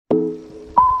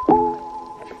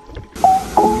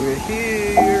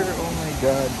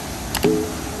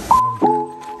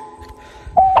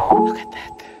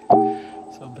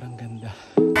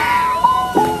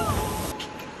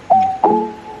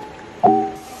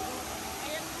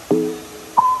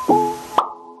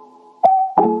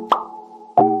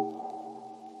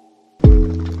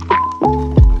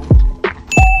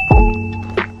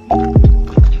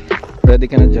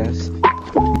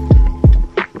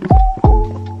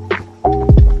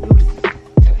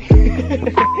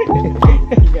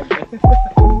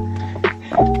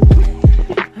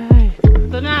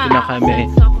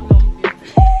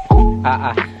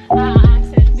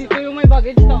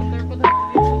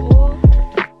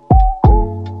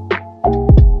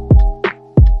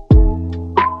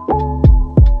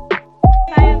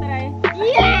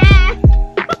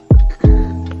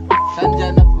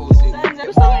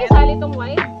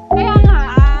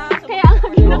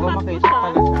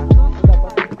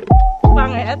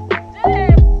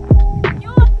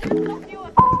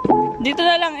Dito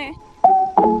na lang eh.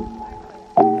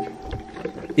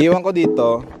 Iwan ko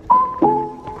dito.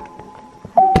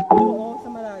 Oo,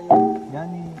 sa malayo. Yan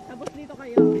eh. Tapos dito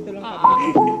kayo. Dito lang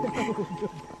kami.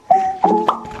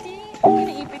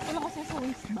 Iniipit ko lang kasi sa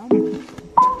wisdom.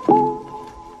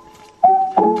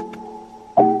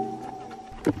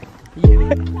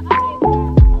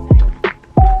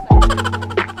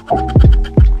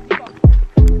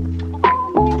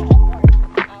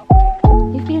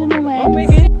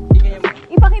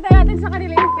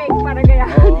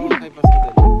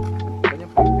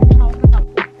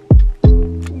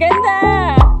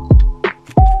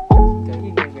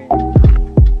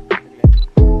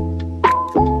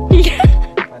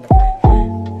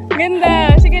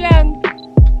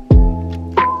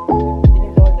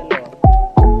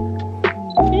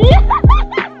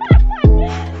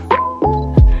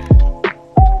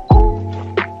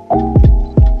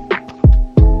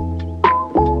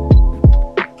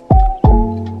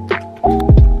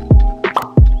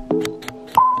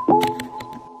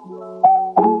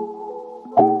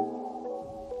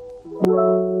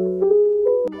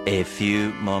 A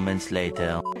few moments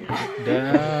later.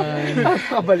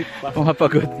 Kabalik pa.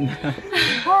 Pumapagod na.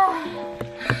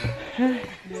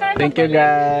 Thank you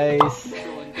guys.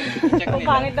 Kung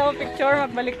pangit daw picture,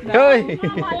 magbalik daw. Hoy!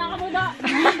 Wala ka mo daw.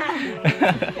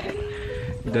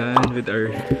 Done with our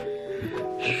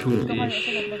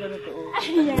shoot-ish.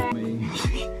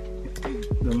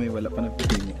 May wala pa na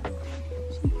pitinyo.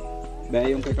 Baya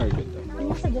yung kay Cargo to.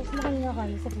 Ano sa Diyos mo kanina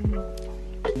kayo sa puno?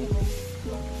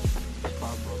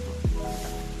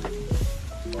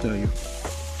 Tayo.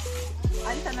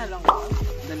 Alta na lang ba?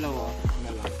 Dalawa.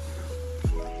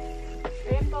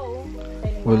 Ayan pa oh.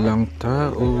 Walang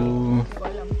tao.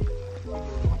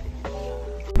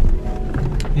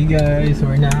 Hey guys,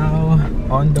 we're now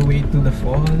on the way to the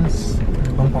falls.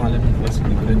 Ano bang pangalan ng falls?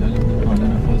 Hindi ko rin alam yung pangalan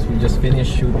ng falls. We just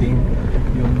finished shooting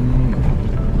yung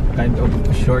kind of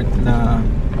short na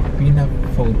prenup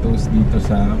photos dito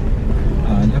sa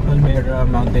Palmera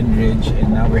Mountain Ridge,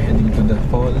 and now we're heading to the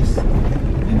falls.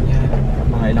 And yan,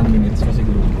 mga ilang minutes ko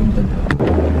siguro punta doon.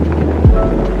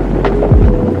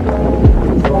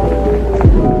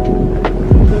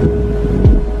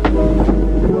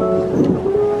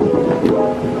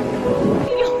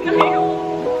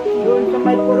 Doon sa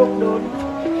may purok doon.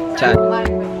 Chat.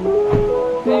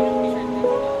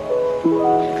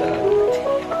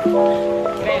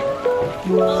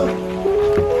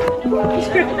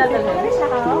 Script na talaga siya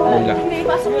ka? Wala. Hindi,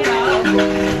 pasok yan.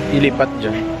 Ilipat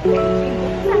dyan.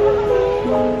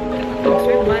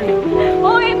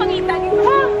 Hoy, pangita dito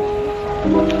ha!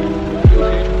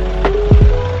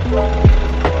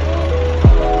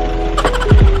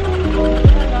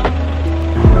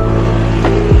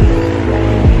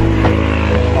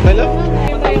 Okay lang?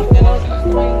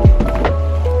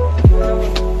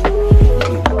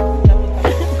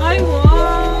 Ay,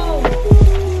 wow!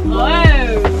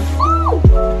 Wow!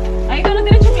 Ay, ikaw na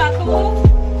din ang tsoklato mo.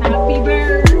 Happy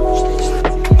birthday!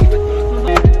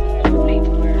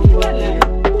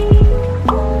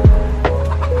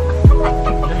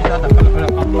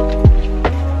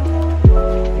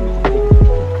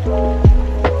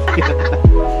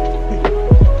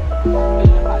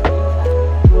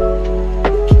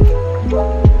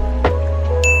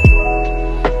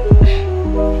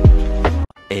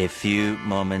 A few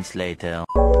moments later.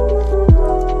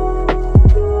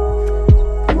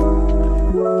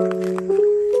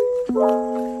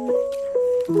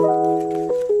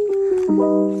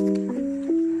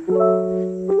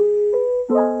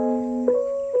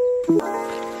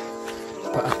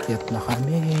 Paakyat na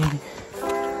kami.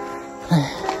 Ay.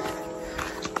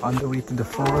 On the way to the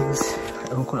falls.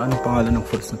 Ewan ko anong pangalan ng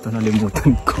falls na ito,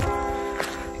 nalimutan ko.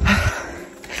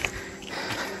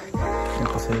 Yan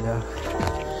ko sila.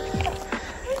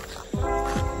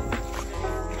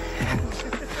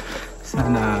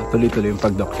 Sana tuloy-tuloy yung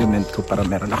pag-document ko para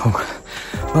meron akong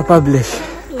ma-publish.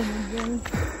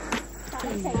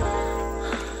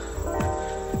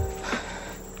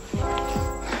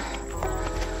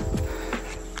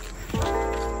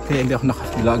 Kaya hindi ako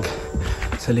naka-vlog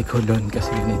sa likod doon kasi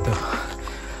ganito.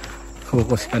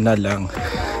 Focus ka na lang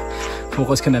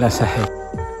sa head.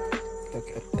 Look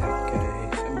at that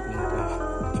guys. Ang ganda.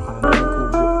 Tsaka ang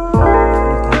kubo.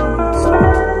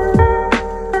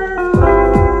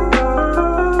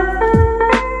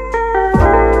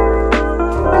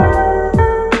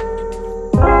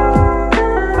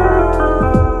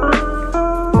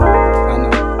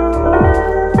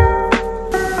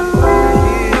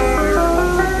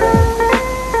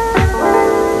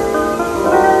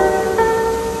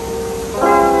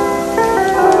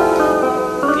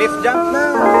 Cliff jump na!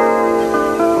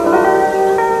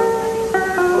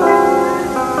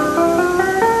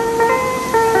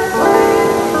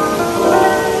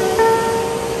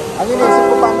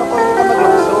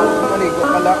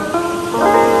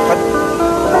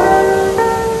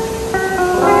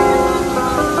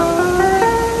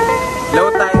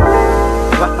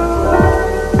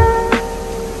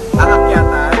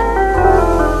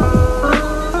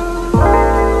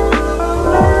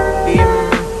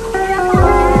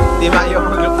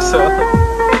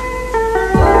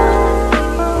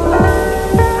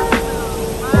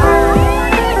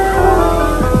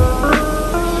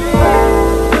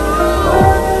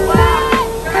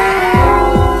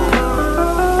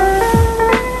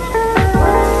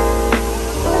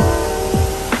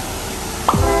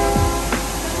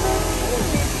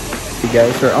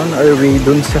 guys, we're on our way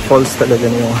dun sa falls talaga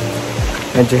yung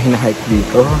medyo hina-hike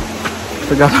dito.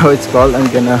 Forgot how it's called. I'm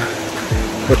gonna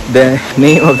put the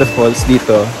name of the falls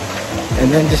dito. And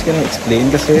then just gonna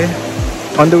explain kasi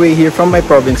on the way here from my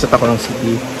province sa Davao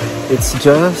City, it's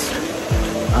just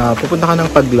pupunta ka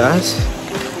ng Paglas.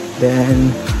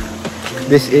 Then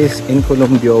this is in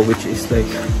Columbio, which is like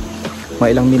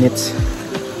mga ilang minutes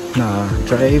na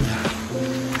drive.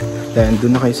 Then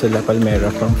doon na kayo sa La Palmera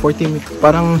from 40 minutes,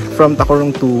 parang from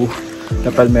Tacorong to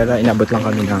La Palmera inabot lang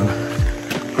kami ng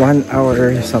 1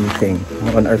 hour something,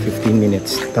 1 hour 15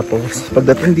 minutes. Tapos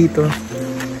pagdating dito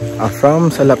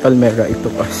from sa La Palmera ito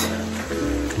pas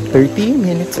 30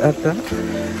 minutes ata,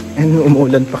 and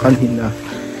umuulan pa kanina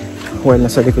while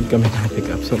nasa likod kami ng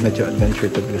pick up, so medyo adventure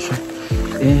talaga siya.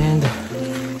 And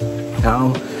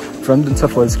now from dun sa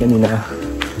falls kanina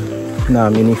na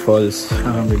mini falls,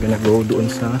 we're gonna go doon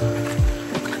sa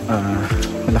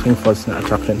malaking falls na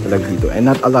attraction talaga dito, and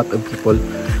not a lot of people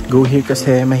go here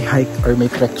kasi may hike or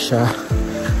may trek siya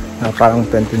parang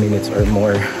 20 minutes or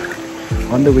more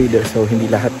on the way there, so hindi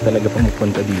lahat talaga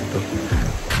pumupunta dito.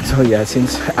 So yeah,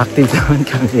 since active naman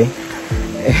kami,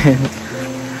 and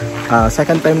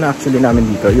second time na actually namin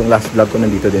dito, yung last vlog ko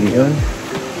nandito din yun,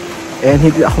 and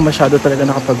hindi ako masyado talaga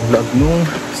nakapag vlog nung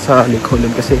sa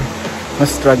Likolan kasi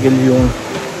mas struggle yung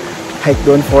hike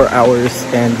doon 4 hours,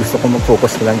 and gusto ko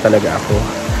mag-focus na lang talaga ako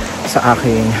sa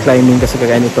aking climbing kasi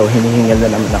kagaya nito hinihingal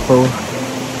na naman ako,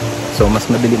 so mas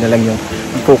madali na lang yung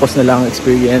focus na lang,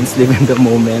 experience, live in the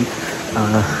moment.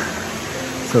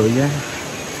 So yeah,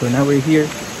 so now we're here,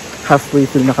 halfway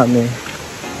through na kami,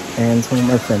 and some of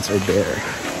my friends are there.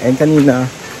 And kanina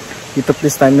we took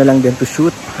this time na lang din to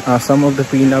shoot some of the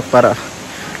prenup para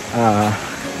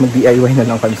mag-DIY na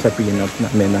lang kami sa prenup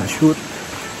namin na shoot.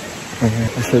 And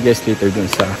I'll show you guys later dun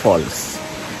sa falls.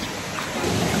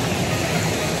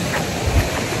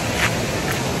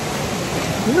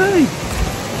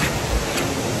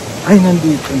 Ay,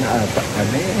 nandito na ata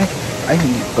kami. Ay,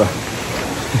 hindi pa.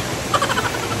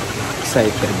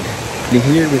 Excited.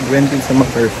 Here with Wendy, some of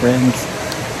her friends.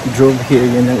 We drove here.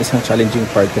 Yun ang isang challenging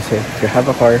part kasi if you have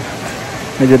a car,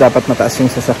 medyo dapat mataas yung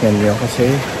sasakyan nyo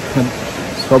kasi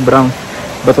sobrang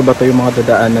bato-bato yung mga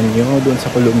dadaanan nyo doon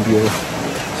sa Columbio.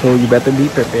 So you better be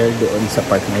prepared doon sa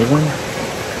part na yun.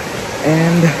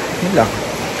 And yun lang.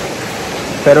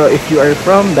 Pero if you are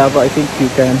from Davao, I think you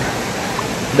can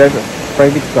drive a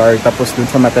private car tapos dun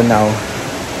sa Matanao,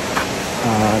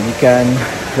 you can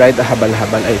ride a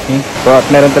habal-habal, I think. But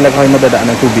meron talaga kayo madadaan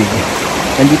ng tubig.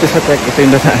 And dito sa trek, ito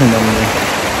yung dadaanan namin.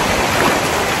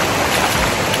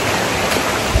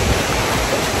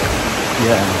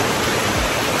 Yeah.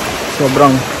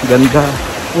 Sobrang ganda.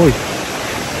 Uy.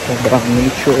 Sobrang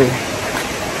nature.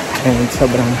 And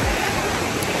sobrang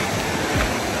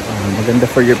maganda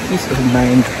for your peace of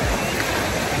mind.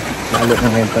 Lalo na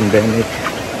ngayong pandemic.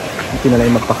 Hindi na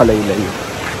lang magpakalayo-layo.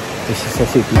 Kasi sa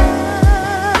city.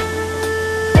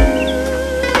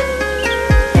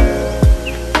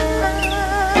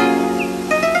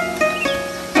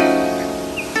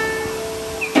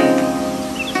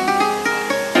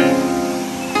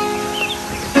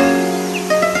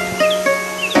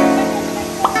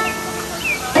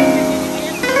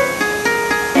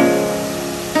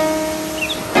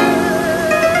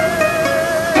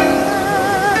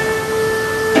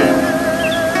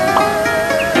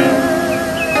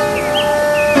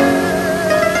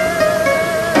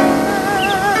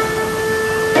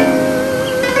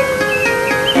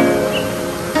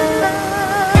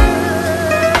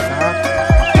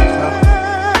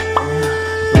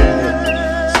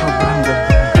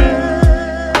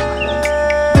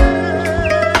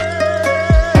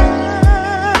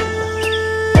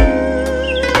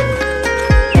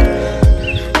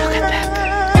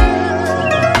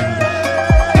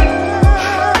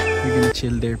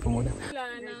 Chill there po muna.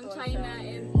 Ng China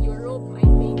and Europe, I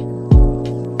think.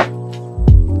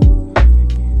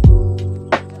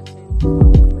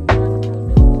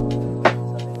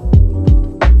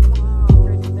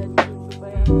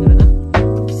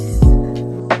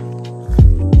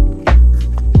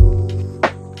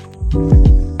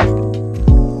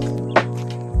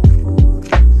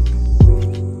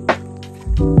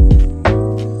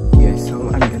 Yeah, so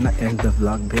I'm gonna end the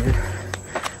vlog there.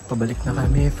 Pabalik na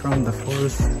kami from the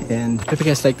falls, and if you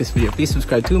guys like this video, please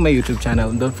subscribe to my YouTube channel,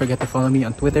 and don't forget to follow me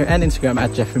on Twitter and Instagram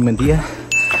at Jeffreymondia,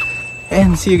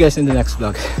 and see you guys in the next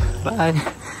vlog. Bye!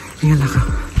 Ingat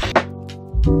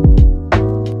lang.